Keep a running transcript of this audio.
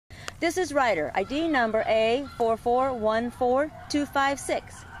This is Ryder, ID number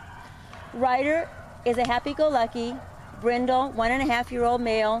A4414256. Ryder is a happy-go-lucky, brindle, 1.5-year-old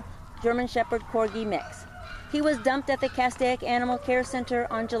male German Shepherd Corgi mix. He was dumped at the Castaic Animal Care Center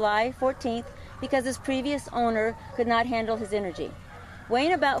on July 14th because his previous owner could not handle his energy.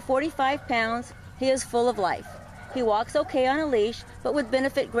 Weighing about 45 pounds, he is full of life. He walks okay on a leash, but would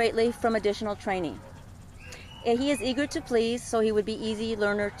benefit greatly from additional training. He is eager to please, so he would be easy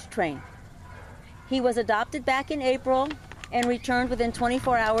learner to train. He was adopted back in April and returned within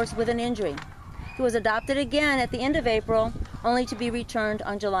 24 hours with an injury. He was adopted again at the end of April, only to be returned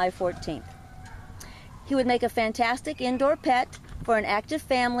on July 14th. He would make a fantastic indoor pet for an active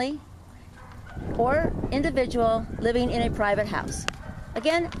family or individual living in a private house.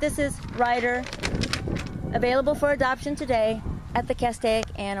 Again, this is Ryder, available for adoption today at the Castaic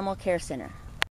Animal Care Center.